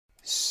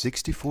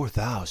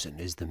64,000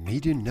 is the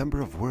median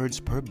number of words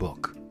per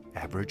book.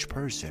 Average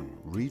person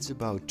reads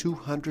about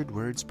 200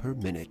 words per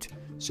minute.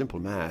 Simple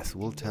math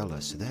will tell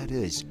us that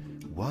is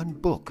one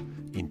book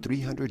in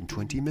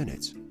 320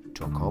 minutes.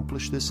 To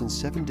accomplish this in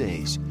 7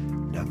 days,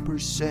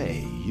 numbers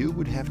say you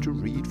would have to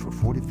read for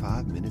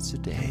 45 minutes a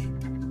day.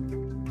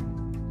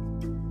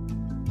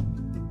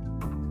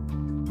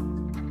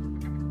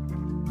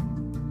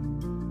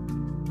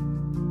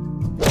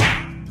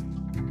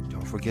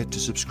 Don't forget to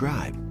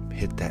subscribe.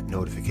 Hit that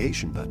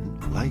notification button,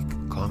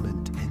 like,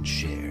 comment, and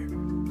share.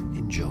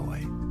 Enjoy.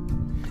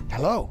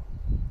 Hello,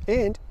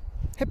 and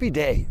happy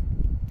day.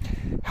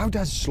 How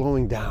does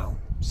slowing down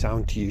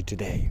sound to you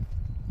today?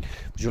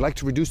 Would you like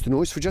to reduce the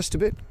noise for just a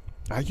bit?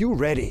 Are you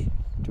ready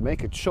to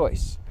make a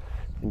choice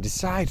and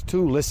decide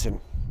to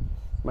listen?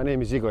 My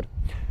name is Igor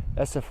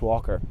S.F.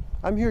 Walker.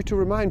 I'm here to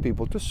remind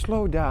people to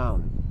slow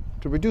down,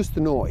 to reduce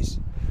the noise,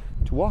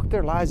 to walk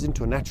their lives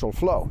into a natural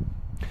flow.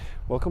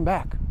 Welcome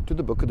back to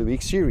the Book of the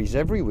Week series.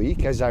 Every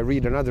week, as I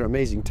read another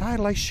amazing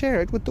title, I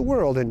share it with the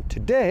world. And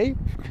today,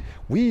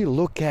 we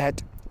look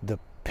at The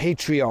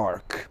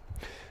Patriarch,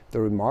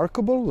 the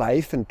remarkable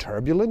life and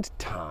turbulent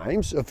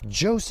times of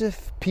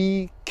Joseph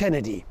P.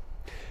 Kennedy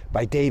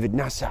by David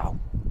Nasaw.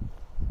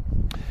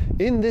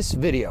 In this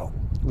video,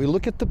 we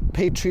look at the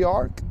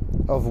patriarch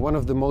of one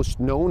of the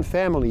most known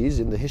families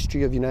in the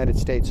history of the United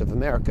States of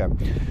America.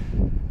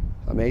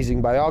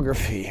 Amazing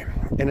biography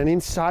and an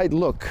inside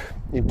look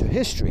into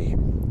history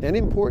and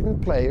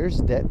important players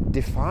that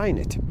define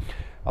it.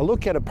 A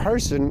look at a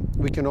person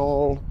we can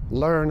all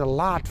learn a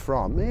lot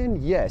from,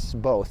 and yes,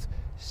 both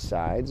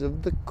sides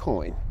of the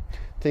coin.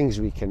 Things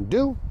we can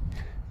do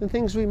and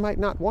things we might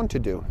not want to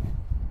do.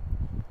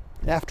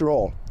 After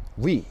all,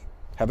 we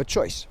have a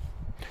choice.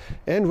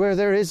 And where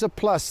there is a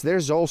plus,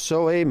 there's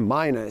also a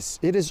minus.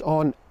 It is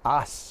on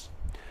us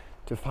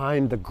to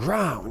find the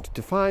ground,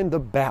 to find the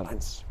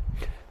balance.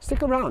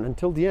 Stick around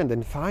until the end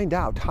and find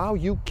out how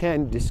you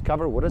can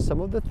discover what are some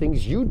of the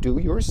things you do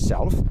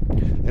yourself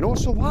and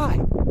also why.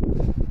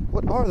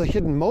 What are the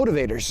hidden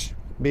motivators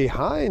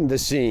behind the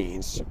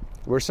scenes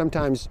we're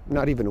sometimes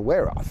not even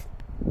aware of?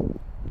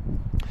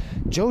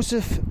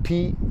 Joseph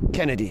P.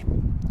 Kennedy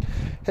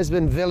has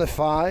been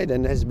vilified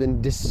and has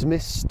been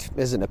dismissed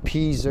as an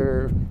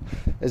appeaser,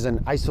 as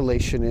an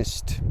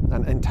isolationist,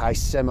 an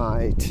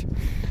anti-Semite,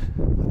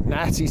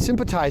 Nazi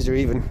sympathizer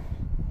even,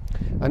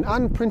 an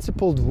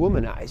unprincipled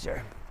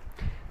womanizer,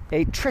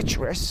 a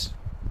treacherous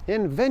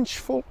and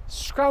vengeful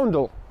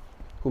scoundrel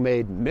who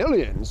made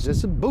millions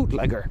as a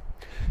bootlegger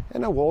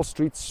and a Wall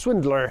Street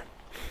swindler,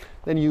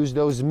 then used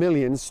those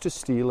millions to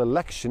steal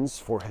elections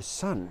for his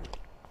son.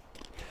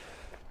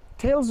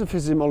 Tales of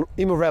his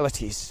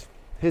immoralities,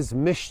 his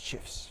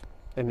mischiefs,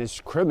 and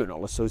his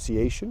criminal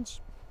associations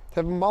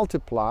have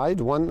multiplied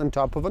one on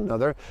top of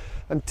another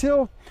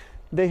until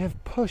they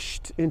have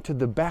pushed into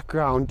the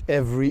background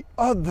every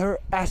other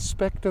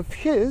aspect of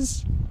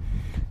his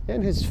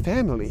and his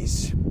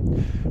family's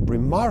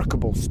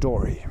remarkable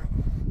story.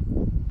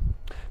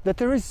 That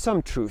there is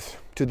some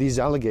truth to these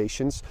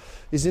allegations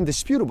is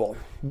indisputable,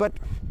 but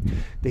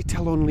they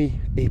tell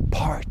only a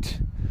part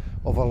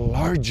of a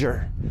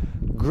larger,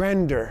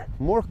 grander,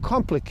 more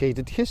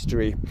complicated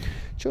history.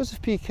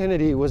 Joseph P.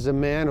 Kennedy was a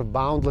man of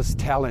boundless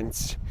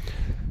talents,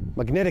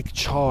 magnetic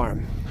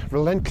charm,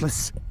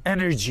 relentless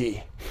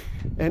energy,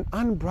 and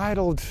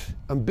unbridled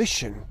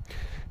ambition.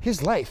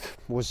 His life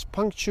was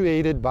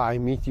punctuated by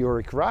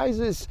meteoric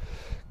rises,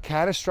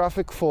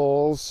 catastrophic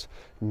falls,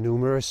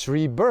 numerous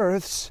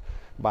rebirths,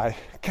 by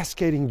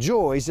cascading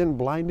joys and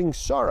blinding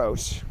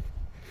sorrows,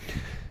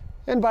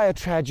 and by a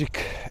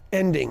tragic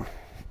ending,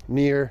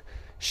 near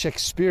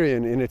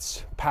Shakespearean in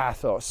its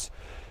pathos.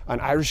 An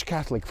Irish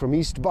Catholic from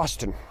East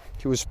Boston.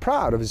 He was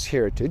proud of his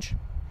heritage,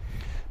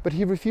 but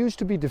he refused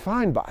to be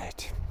defined by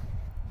it.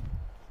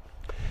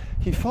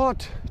 He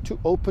fought to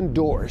open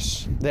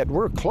doors that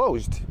were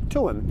closed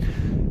to him.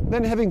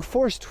 Then, having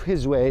forced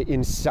his way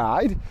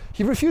inside,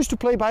 he refused to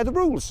play by the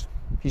rules.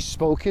 He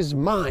spoke his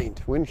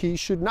mind when he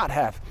should not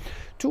have.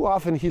 Too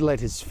often he let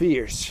his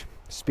fears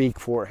speak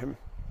for him.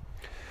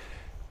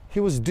 He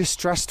was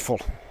distrustful,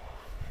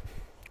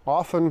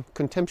 often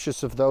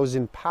contemptuous of those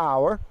in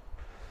power,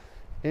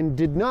 and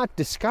did not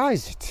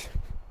disguise it.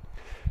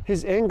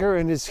 His anger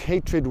and his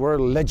hatred were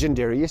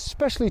legendary,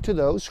 especially to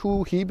those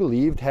who he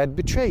believed had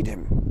betrayed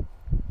him.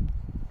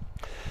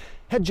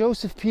 Had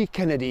Joseph P.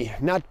 Kennedy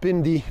not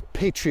been the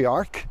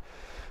patriarch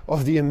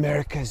of the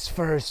America's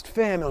first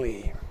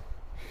family,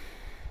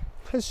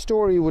 his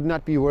story would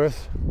not be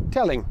worth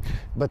telling,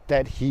 but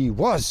that he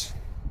was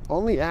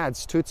only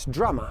adds to its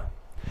drama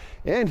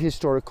and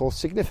historical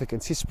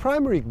significance. His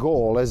primary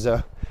goal as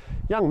a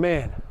young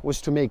man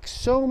was to make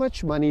so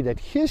much money that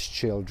his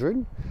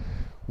children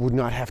would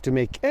not have to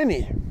make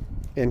any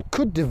and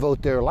could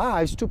devote their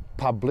lives to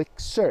public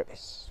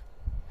service.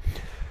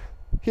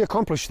 He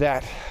accomplished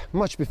that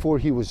much before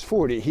he was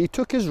 40. He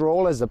took his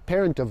role as a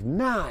parent of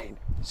 9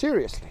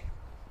 seriously.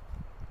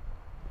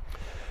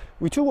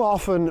 We too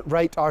often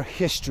write our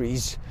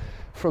histories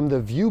from the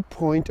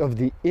viewpoint of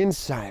the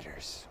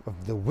insiders,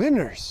 of the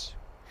winners,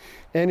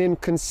 and in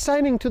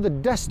consigning to the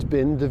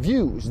dustbin the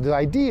views, the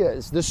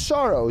ideas, the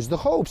sorrows, the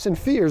hopes and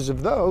fears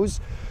of those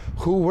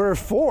who were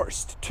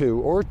forced to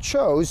or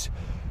chose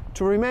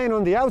to remain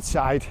on the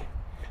outside,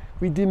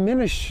 we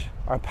diminish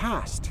our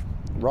past,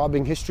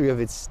 robbing history of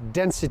its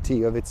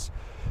density, of its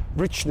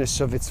richness,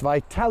 of its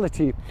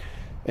vitality.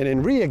 And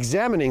in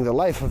re-examining the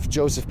life of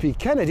Joseph P.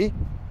 Kennedy,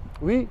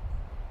 we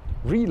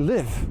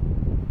relive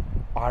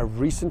our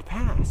recent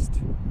past.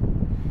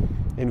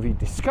 And we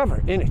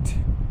discover in it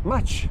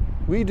much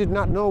we did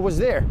not know was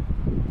there.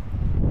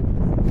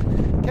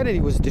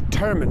 Kennedy was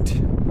determined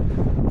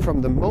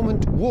from the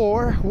moment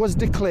war was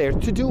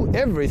declared to do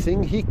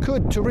everything he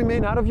could to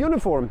remain out of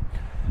uniform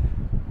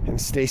and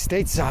stay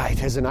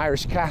stateside. As an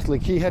Irish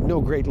Catholic, he had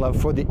no great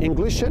love for the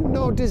English and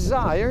no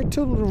desire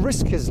to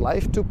risk his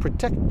life to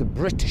protect the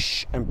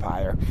British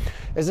Empire.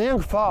 As a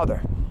young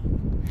father,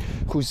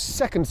 whose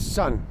second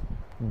son,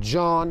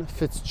 John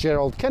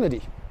Fitzgerald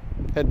Kennedy,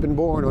 had been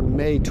born on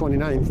May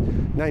 29,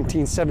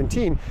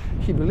 1917,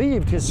 he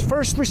believed his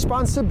first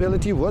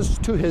responsibility was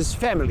to his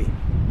family.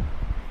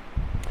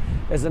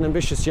 As an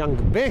ambitious young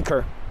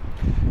banker,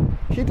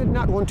 he did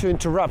not want to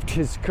interrupt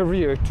his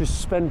career to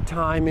spend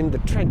time in the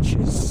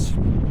trenches.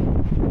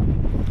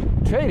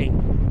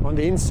 Trading on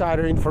the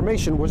insider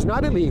information was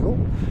not illegal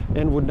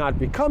and would not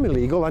become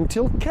illegal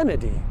until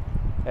Kennedy,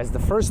 as the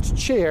first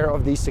chair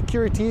of the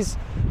Securities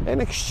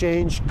and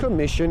Exchange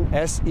Commission,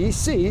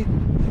 SEC,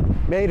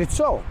 made it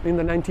so in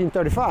the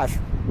 1935.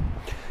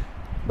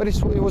 But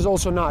it was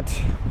also not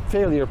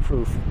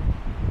failure-proof.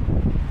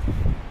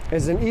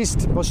 As an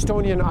East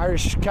Bostonian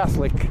Irish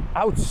Catholic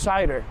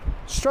outsider,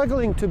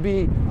 struggling to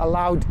be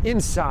allowed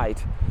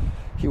inside,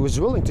 he was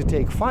willing to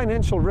take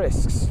financial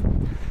risks,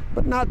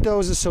 but not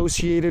those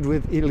associated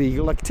with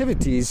illegal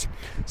activities,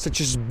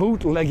 such as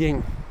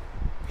bootlegging.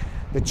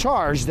 The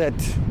charge that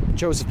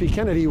Joseph P.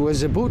 Kennedy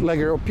was a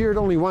bootlegger appeared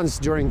only once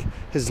during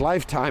his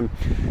lifetime.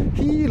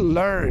 He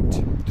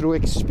learned through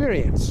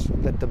experience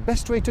that the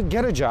best way to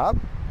get a job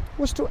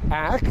was to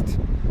act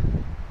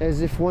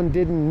as if one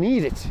didn't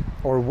need it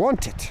or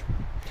want it.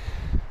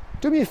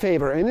 Do me a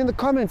favor, and in the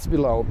comments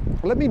below,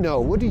 let me know,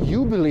 what do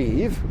you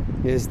believe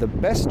is the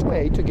best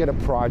way to get a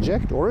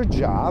project or a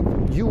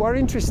job you are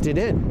interested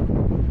in?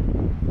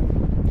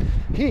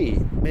 He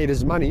made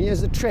his money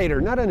as a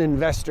trader, not an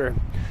investor.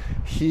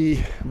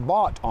 He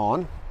bought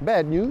on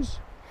bad news,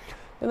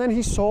 and then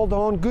he sold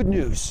on good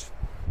news.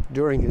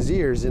 During his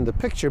years in the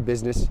picture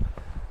business,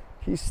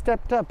 he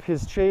stepped up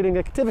his trading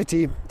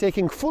activity,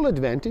 taking full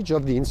advantage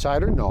of the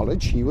insider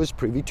knowledge he was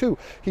privy to.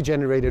 He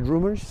generated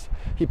rumors,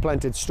 he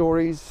planted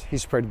stories, he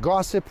spread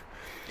gossip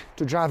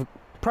to drive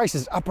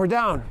prices up or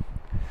down,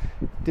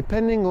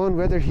 depending on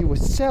whether he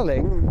was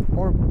selling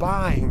or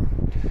buying.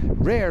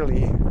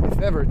 Rarely,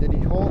 if ever, did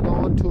he hold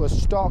on to a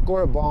stock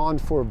or a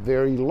bond for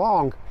very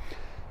long.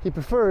 He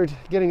preferred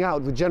getting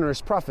out with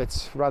generous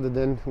profits rather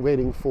than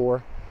waiting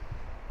for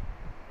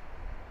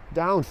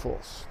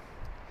downfalls.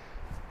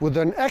 With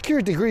an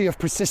accurate degree of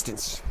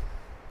persistence,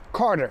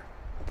 Carter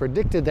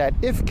predicted that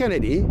if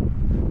Kennedy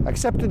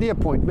accepted the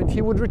appointment,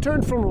 he would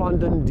return from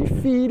London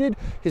defeated,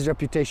 his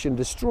reputation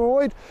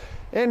destroyed,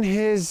 and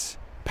his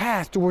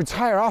path towards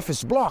higher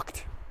office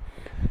blocked.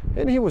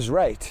 And he was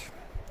right.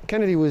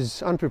 Kennedy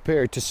was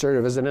unprepared to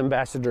serve as an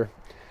ambassador.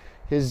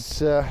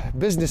 His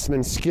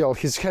businessman skill,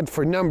 his head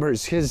for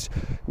numbers, his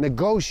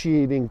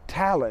negotiating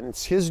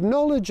talents, his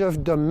knowledge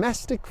of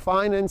domestic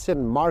finance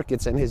and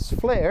markets, and his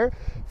flair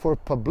for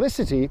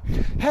publicity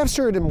have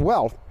served him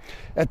well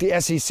at the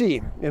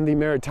SEC and the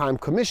Maritime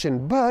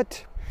Commission,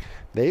 but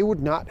they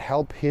would not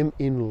help him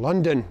in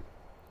London,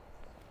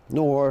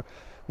 nor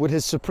would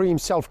his supreme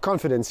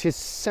self-confidence, his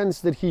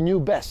sense that he knew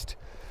best,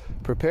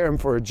 prepare him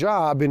for a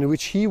job in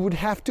which he would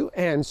have to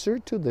answer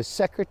to the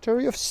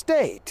Secretary of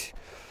State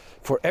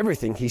for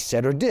everything he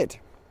said or did.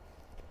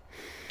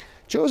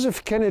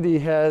 Joseph Kennedy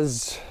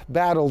has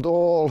battled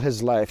all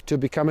his life to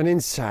become an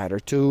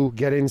insider, to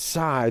get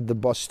inside the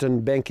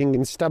Boston banking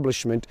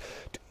establishment,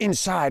 to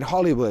inside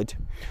Hollywood,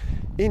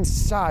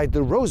 inside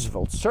the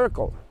Roosevelt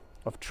circle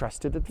of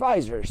trusted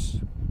advisors.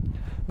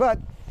 But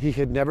he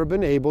had never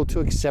been able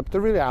to accept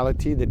the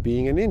reality that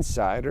being an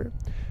insider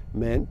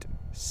meant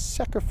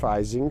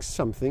sacrificing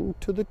something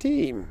to the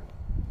team.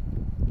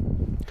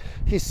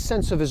 His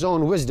sense of his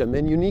own wisdom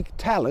and unique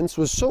talents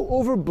was so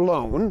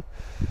overblown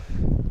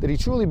that he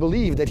truly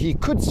believed that he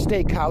could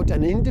stake out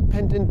an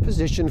independent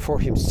position for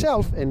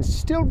himself and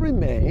still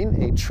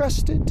remain a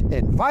trusted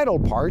and vital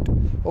part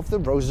of the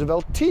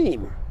Roosevelt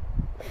team.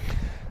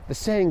 The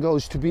saying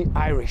goes, to be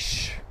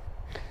Irish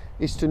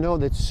is to know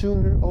that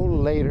sooner or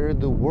later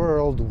the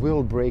world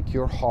will break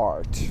your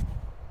heart.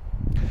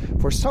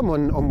 For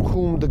someone on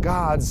whom the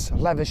gods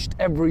lavished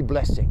every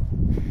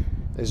blessing,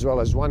 as well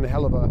as one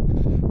hell of a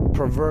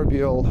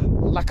proverbial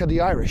luck of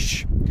the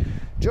Irish,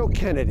 Joe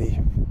Kennedy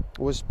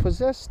was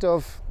possessed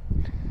of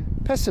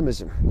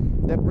pessimism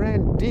that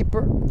ran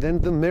deeper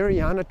than the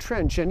Mariana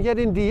Trench, and yet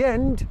in the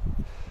end,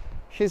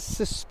 his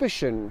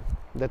suspicion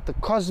that the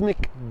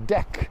cosmic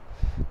deck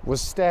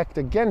was stacked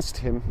against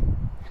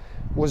him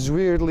was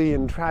weirdly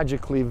and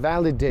tragically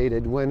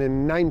validated when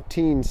in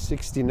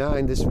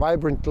 1969 this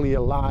vibrantly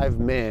alive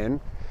man,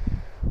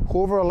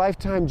 who over a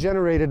lifetime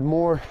generated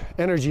more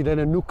energy than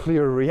a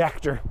nuclear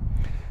reactor,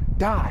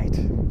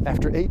 died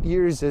after 8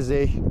 years as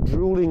a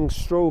drooling,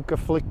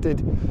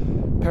 stroke-afflicted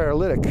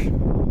paralytic,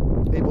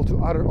 able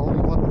to utter only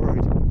one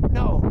word,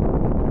 no.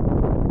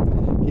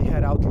 He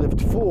had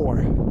outlived 4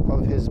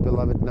 of his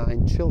beloved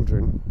 9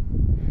 children.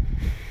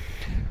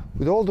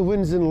 With all the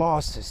wins and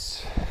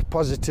losses,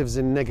 positives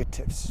and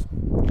negatives,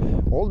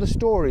 all the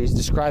stories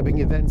describing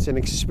events and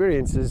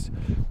experiences,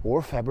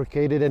 or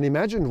fabricated and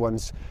imagined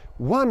ones,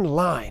 one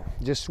line,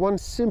 just one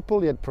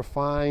simple yet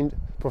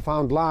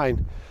profound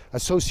line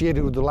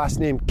associated with the last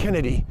name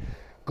Kennedy,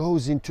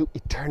 goes into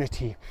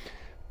eternity.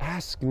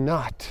 Ask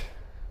not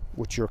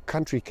what your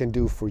country can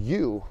do for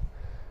you.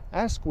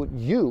 Ask what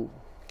you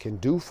can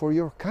do for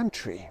your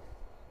country.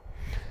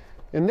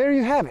 And there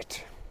you have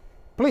it.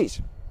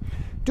 Please,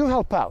 do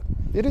help out.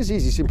 It is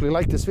easy. Simply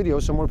like this video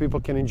so more people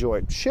can enjoy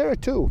it. Share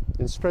it too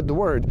and spread the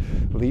word.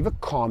 Leave a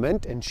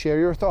comment and share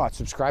your thoughts.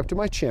 Subscribe to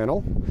my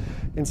channel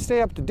and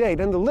stay up to date.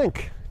 And the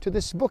link to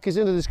this book is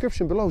in the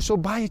description below. So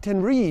buy it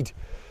and read.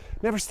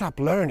 Never stop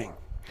learning,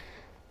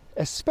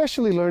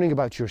 especially learning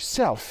about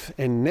yourself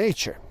and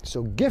nature.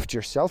 So gift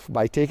yourself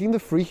by taking the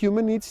free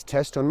human needs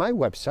test on my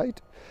website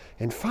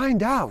and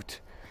find out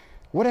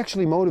what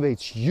actually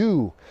motivates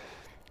you.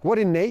 What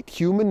innate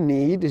human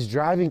need is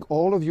driving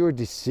all of your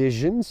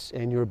decisions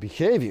and your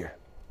behavior?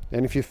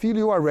 And if you feel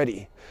you are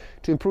ready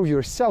to improve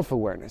your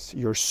self-awareness,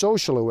 your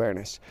social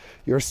awareness,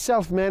 your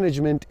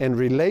self-management and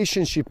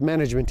relationship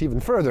management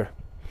even further,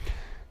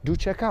 do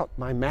check out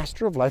my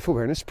Master of Life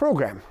Awareness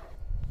program.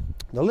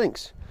 The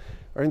links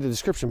are in the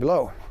description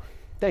below.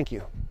 Thank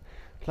you.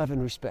 Love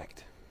and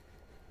respect.